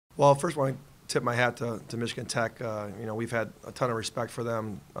Well, first, I want to tip my hat to Michigan Tech. We've had a ton of respect for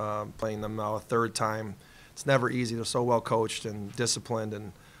them, playing them now a third time. It's never easy. They're so well coached and disciplined,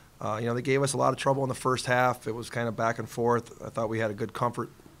 and they gave us a lot of trouble in the first half. It was kind of back and forth. I thought we had a good comfort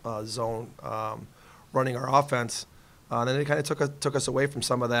zone running our offense, and then they kind of took us away from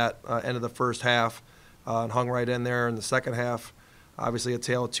some of that end of the first half and hung right in there in the second half. Obviously, a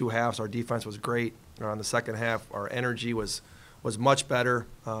tale of two halves. Our defense was great. In the second half, our energy was much better.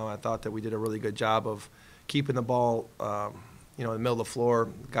 I thought that we did a really good job of keeping the ball, in the middle of the floor.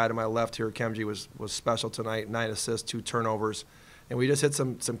 The guy to my left here, Kemji, was special tonight. 9 assists, 2 turnovers, and we just hit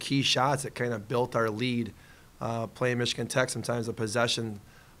some key shots that kind of built our lead. Playing Michigan Tech, sometimes the possession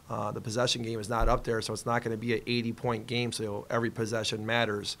game is not up there, so it's not going to be an 80-point game. So every possession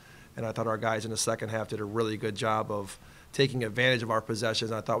matters, and I thought our guys in the second half did a really good job of taking advantage of our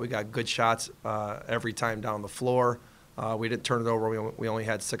possessions. I thought we got good shots every time down the floor. We didn't turn it over. We only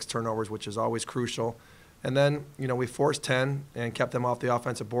had 6 turnovers, which is always crucial. And then, we forced 10 and kept them off the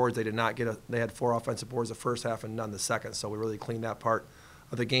offensive boards. They did not they had 4 offensive boards the first half and none the second. So we really cleaned that part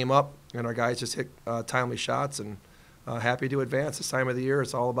of the game up. And our guys just hit timely shots and happy to advance. This time of the year,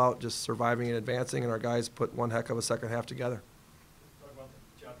 it's all about just surviving and advancing. And our guys put one heck of a second half together. Talk about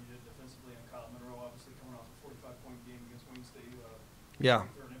the job you did defensively on Cotton Monroe, obviously coming off a 45-point game against Wayne State. Yeah. An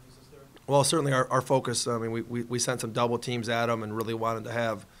emphasis there? Well, certainly our focus, we sent some double teams at him and really wanted to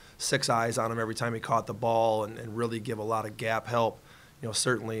have 6 eyes on him every time he caught the ball and really give a lot of gap help.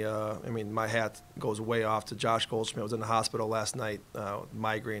 Certainly, my hat goes way off to Josh Goldschmidt. Was in the hospital last night,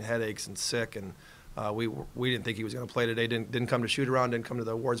 migraine headaches and sick, and we didn't think he was going to play today. Didn't come to shoot around, didn't come to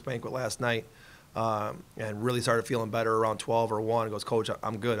the awards banquet last night, and really started feeling better around 12 or 1. He goes, Coach,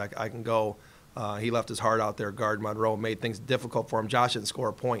 I'm good. I can go. He left his heart out there, guard Monroe, made things difficult for him. Josh didn't score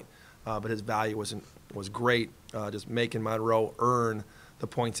a point, but his value was great, just making Monroe earn the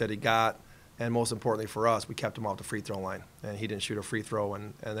points that he got. And most importantly for us, we kept him off the free throw line, and he didn't shoot a free throw,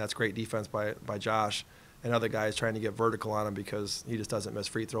 and that's great defense by Josh and other guys trying to get vertical on him because he just doesn't miss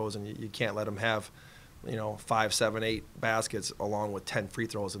free throws, and you can't let him have 5, 7, 8 baskets along with 10 free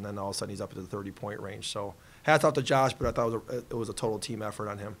throws, and then all of a sudden he's up to the 30-point range. So hats off to Josh, but I thought it was a total team effort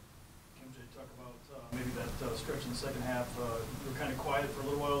on him. Talk about maybe that stretch in the second half. You were kind of quiet for a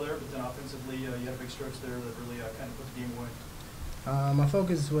little while there, but then offensively you had a big stretch there that really kind of put the game away. My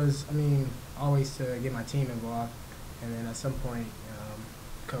focus was, always to get my team involved, and then at some point,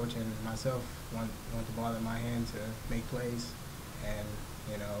 Coach and myself want the ball in my hand to make plays, and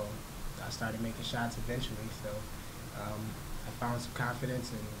I started making shots eventually. So I found some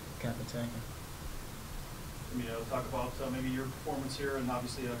confidence and kept attacking. Talk about maybe your performance here, and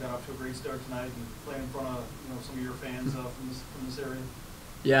obviously got off to a great start tonight and playing in front of some of your fans from this area.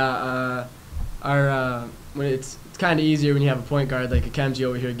 Yeah, when it's kind of easier when you have a point guard like a Kemji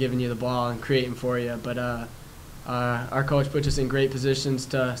over here giving you the ball and creating for you. But our coach puts us in great positions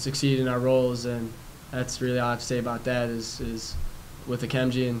to succeed in our roles, and that's really all I have to say about that. Is with the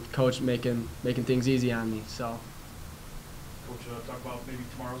Kemji and coach making things easy on me. So. Coach, talk about maybe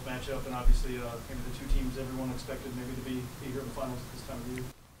tomorrow's matchup, and obviously maybe the 2 teams everyone expected maybe to be here in the finals at this time of year.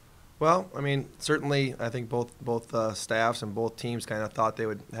 Well, certainly I think both staffs and both teams kind of thought they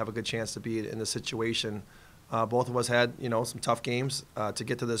would have a good chance to be in this situation. Both of us had, some tough games to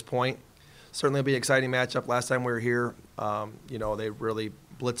get to this point. Certainly it'll be an exciting matchup. Last time we were here, they really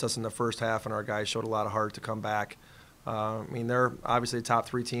blitzed us in the first half, and our guys showed a lot of heart to come back. They're obviously a top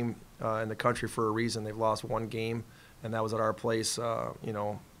 3 team in the country for a reason. They've lost 1 game, and that was at our place,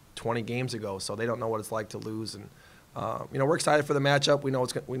 20 games ago. So they don't know what it's like to lose. And we're excited for the matchup.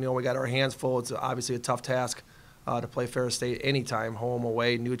 We know we got our hands full. It's obviously a tough task to play Ferris State anytime, home,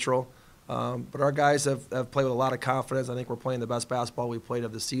 away, neutral. But our guys have played with a lot of confidence. I think we're playing the best basketball we played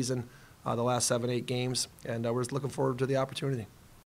of the season, the last 7, 8 games, and we're just looking forward to the opportunity.